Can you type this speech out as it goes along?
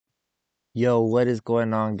Yo, what is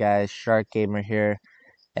going on, guys? Shark Gamer here,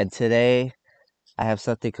 and today I have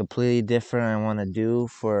something completely different I want to do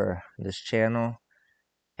for this channel.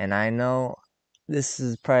 And I know this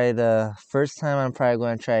is probably the first time I'm probably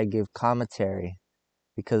going to try to give commentary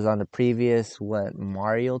because on the previous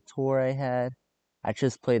Mario tour I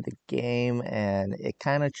just played the game and it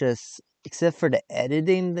kind of just, except for the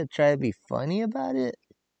editing to try to be funny about it,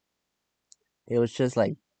 it was just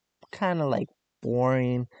like kind of like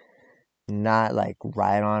boring, not like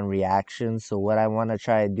right on reactions. So what I want to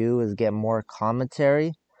try to do is get more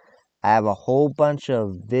commentary. I have a whole bunch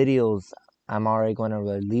of videos I'm already going to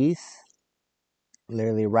release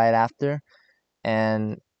literally right after,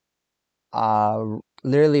 and uh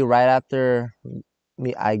literally right after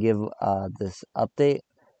me I give this update,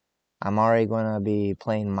 I'm already going to be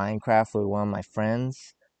playing Minecraft with one of my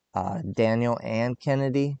friends, Daniel and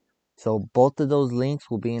Kennedy. So both of those links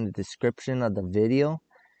will be in the description of the video.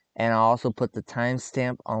 And I'll also put the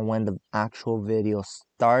timestamp on when the actual video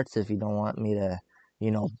starts if you don't want me to,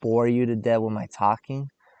 bore you to death with my talking.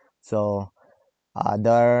 So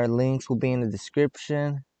their links will be in the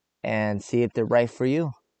description and see if they're right for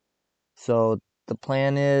you. So the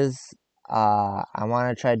plan is I want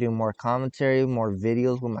to try to do more commentary, more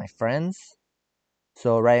videos with my friends.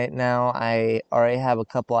 So right now I already have a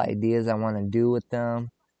couple ideas I want to do with them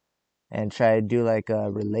and try to do like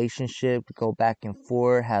a relationship, go back and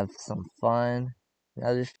forth, have some fun.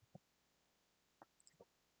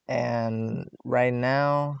 And right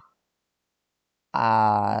now,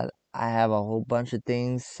 I have a whole bunch of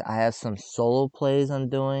things. I have some solo plays I'm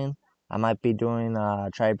doing. I might be doing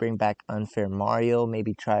try to bring back Unfair Mario,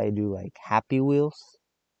 maybe try to do like Happy Wheels.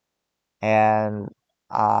 And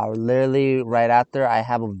literally right after, I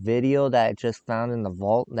have a video that I just found in the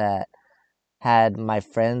vault that had my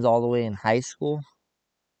friends all the way in high school.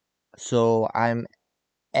 So I'm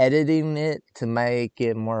editing it to make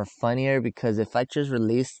it more funnier because if I just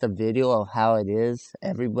release the video of how it is,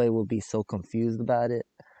 everybody will be so confused about it.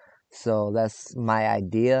 So that's my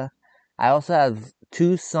idea. I also have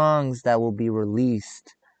two songs that will be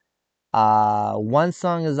released. One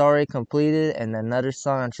song is already completed, and another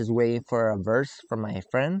song I'm just waiting for a verse from my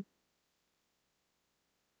friend.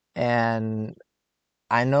 And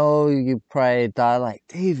I know you probably thought like,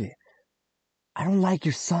 David, I don't like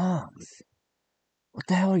your songs. What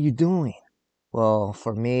the hell are you doing? Well,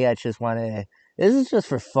 for me, I just want to. This is just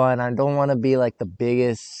for fun. I don't want to be like the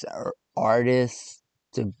biggest artist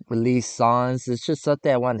to release songs. It's just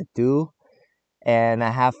something I want to do and I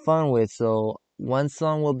have fun with. So one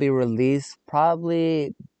song will be released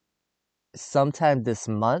probably sometime this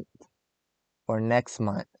month or next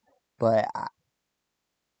month. But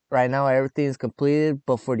right now everything is completed.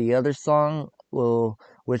 But for the other song,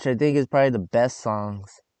 which I think is probably the best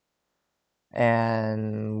songs,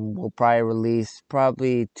 and we'll probably release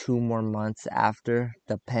probably 2 more months after,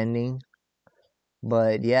 depending.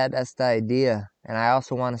 But yeah, that's the idea. And I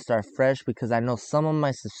also want to start fresh because I know some of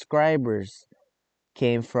my subscribers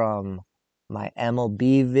came from my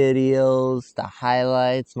MLB videos, the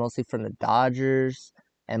highlights, mostly from the Dodgers,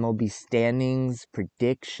 MLB standings,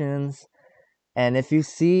 predictions. And if you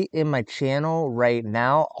see in my channel right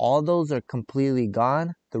now, all those are completely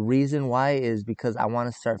gone. The reason why is because I want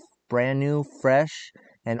to start brand new, fresh,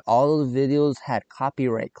 and all those videos had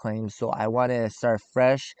copyright claims. So I want to start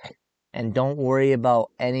fresh and don't worry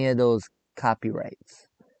about any of those copyrights.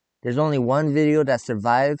 There's only one video that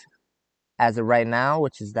survived as of right now,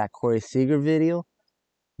 which is that Corey Seager video,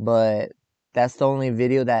 but that's the only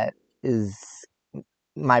video that is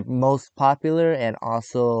my most popular and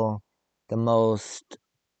also the most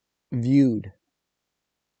viewed.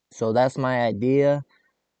 So that's my idea,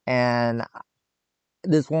 and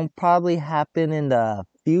this won't probably happen in the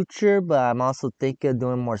future, but I'm also thinking of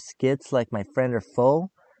doing more skits like my friend or foe,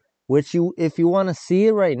 which if you want to see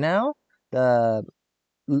it right now, the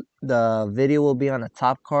the video will be on the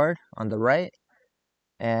top card on the right.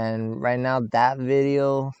 And right now that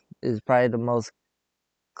video is probably the most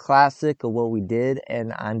classic of what we did,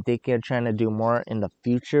 and I'm thinking of trying to do more in the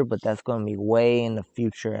future, but that's going to be way in the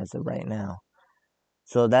future as of right now.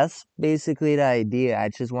 So that's basically the idea. I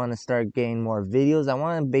just want to start getting more videos. I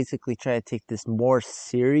want to basically try to take this more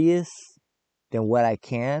serious than what I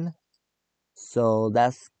can. So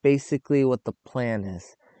that's basically what the plan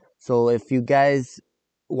is. So if you guys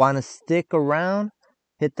want to stick around,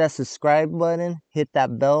 hit that subscribe button, hit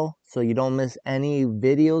that bell so you don't miss any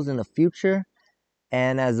videos in the future.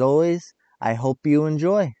 And as always, I hope you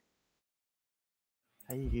enjoy.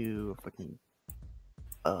 How you do fucking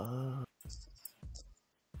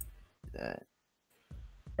that?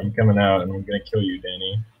 I'm coming out and I'm gonna kill you,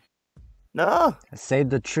 Danny. No, Save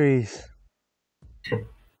the trees.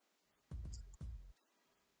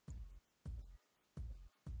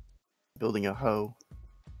 Building a hoe.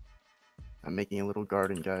 I'm making a little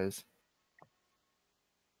garden, guys.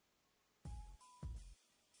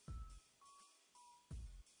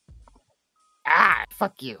 Ah,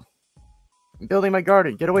 fuck you. I'm building my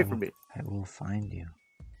garden. Get away from me. I will find you.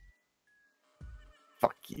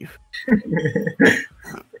 Fuck you.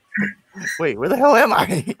 Wait, where the hell am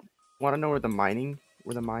I? Want to know where the mine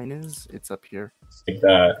is? It's up here. Like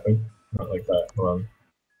that. Oh, not like that. Hold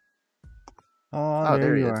on. Oh,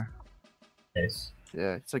 there he you is. are. Nice.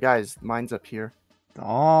 Yeah. So guys, mine's up here.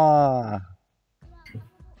 Oh,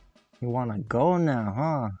 you want to go now,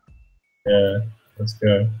 huh? Yeah, let's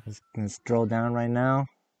go. Let's stroll down right now.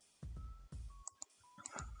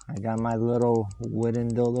 I got my little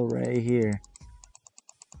wooden dildo right here.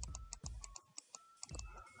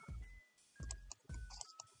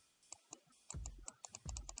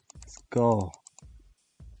 Let's go.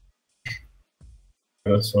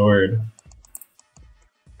 Got a sword.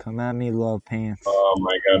 Come at me, love pants. Oh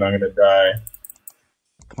my god, I'm gonna die.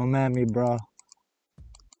 Come at me, bro.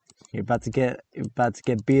 You're about to get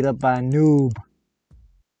beat up by a noob.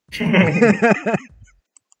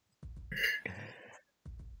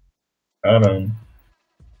 Got him.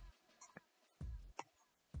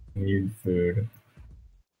 Need food.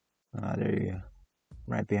 Oh, there you go.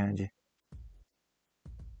 Right behind you.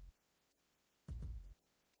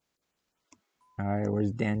 Alright,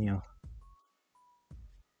 where's Daniel?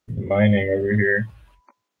 Mining over here.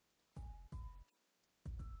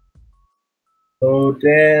 Oh,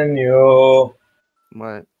 Daniel.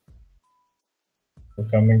 What? We're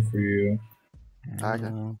coming for you. Okay.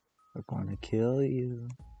 We're gonna kill you.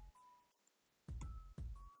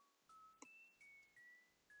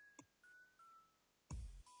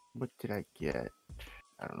 What did I get?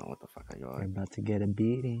 I don't know what the fuck I got. You're about to get a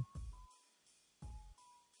beating.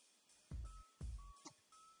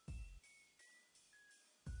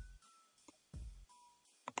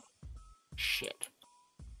 Shit.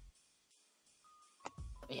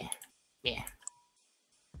 Yeah. Yeah.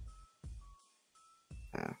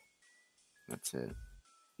 That's it.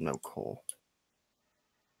 No coal.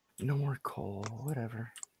 No more coal.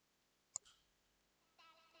 Whatever.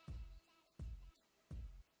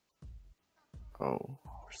 Oh.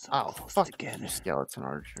 We're so Oh, close fuck together. you, skeleton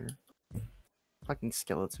archer. Fucking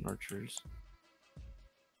skeleton archers.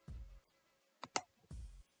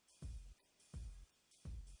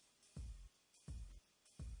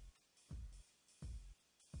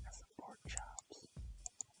 That's pork chops.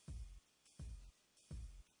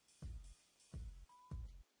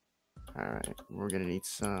 Alright, we're gonna need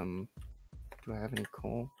some... Do I have any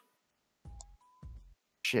coal?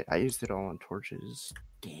 Shit, I used it all on torches.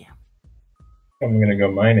 Damn. I'm gonna go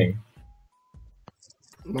mining.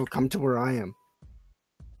 Well, come to where I am.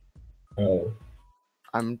 Oh,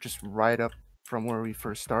 I'm just right up from where we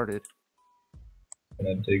first started.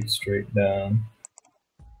 gonna dig straight down.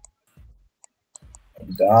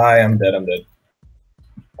 Die, I'm dead, I'm dead.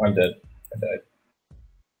 I'm dead. I died.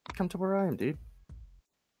 Come to where I am, dude.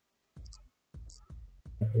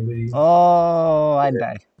 Oh, I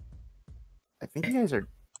died. I think you guys are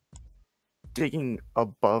digging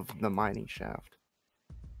above the mining shaft.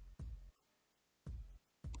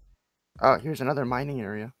 Oh, here's another mining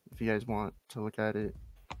area, if you guys want to look at it.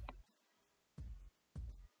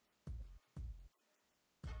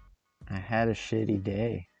 I had a shitty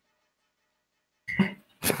day. The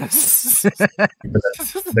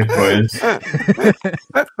quiz.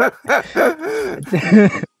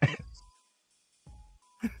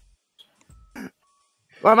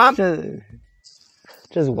 Well, Mom?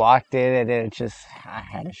 Just walked in and it I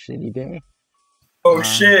had a shitty day. Oh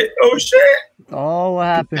shit! Oh shit! Oh, what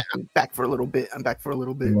happened? I'm back for a little bit.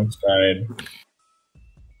 Almost died.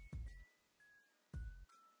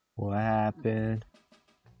 What happened?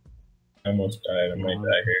 I almost died. I might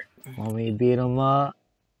die here. Want me to beat him up?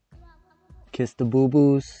 Kiss the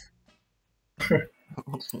boo-boos?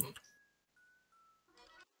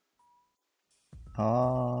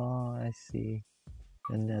 Oh, I see.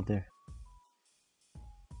 Another.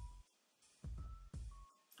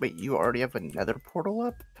 Wait, you already have a nether portal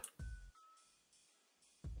up?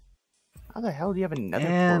 How the hell do you have a nether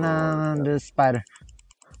and portal up? the spider.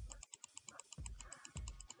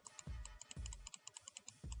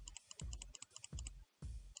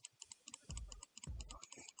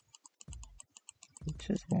 It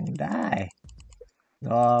just won't die.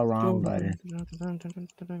 Oh, wrong button.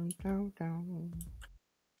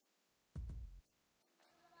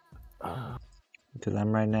 Because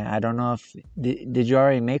I'm right now. I don't know if... Did you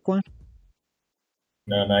already make one?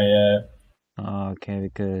 No, not yet. Oh, okay,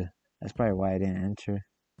 because That's probably why I didn't enter.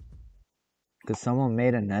 Because someone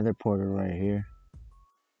made a nether portal right here.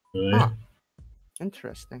 Really? Huh.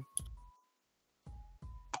 Interesting.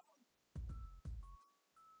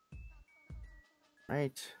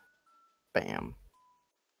 Right. Bam.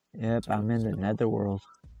 Yep, I'm in the netherworld.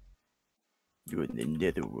 You're in the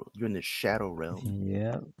netherworld. You're in the shadow realm.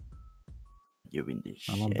 Yep. You're in the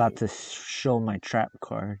I'm shadow. about to show my trap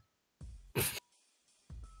card.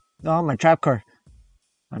 Oh, my trap card.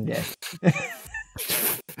 I'm dead.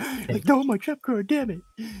 Like, no, my trap card, damn it.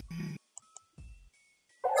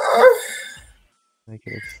 Make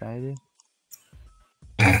it excited.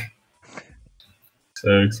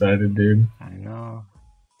 So excited, dude. I know.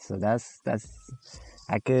 So that's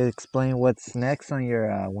I could explain what's next on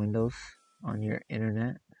your Windows, on your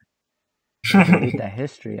internet. Read the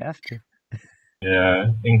history after.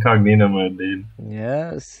 Yeah, incognito mode, dude.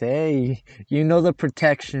 Yeah, say you know the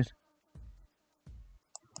protection.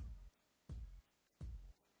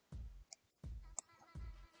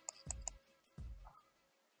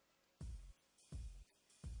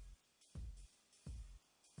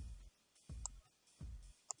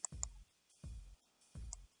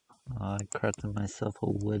 I crafted myself a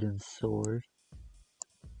wooden sword.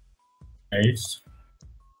 Nice.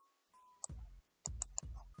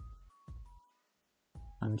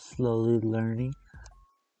 I'm slowly learning.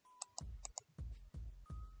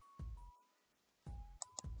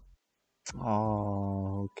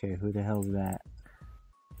 Oh, okay. Who the hell's that?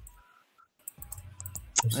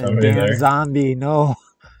 There's A somebody damn there. zombie. No.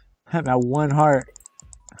 I'm at 1 heart.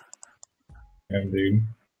 Yeah, dude.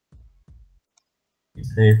 Be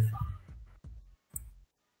safe.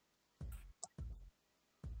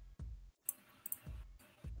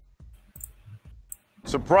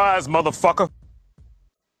 Surprise, motherfucker.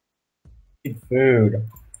 Eat food.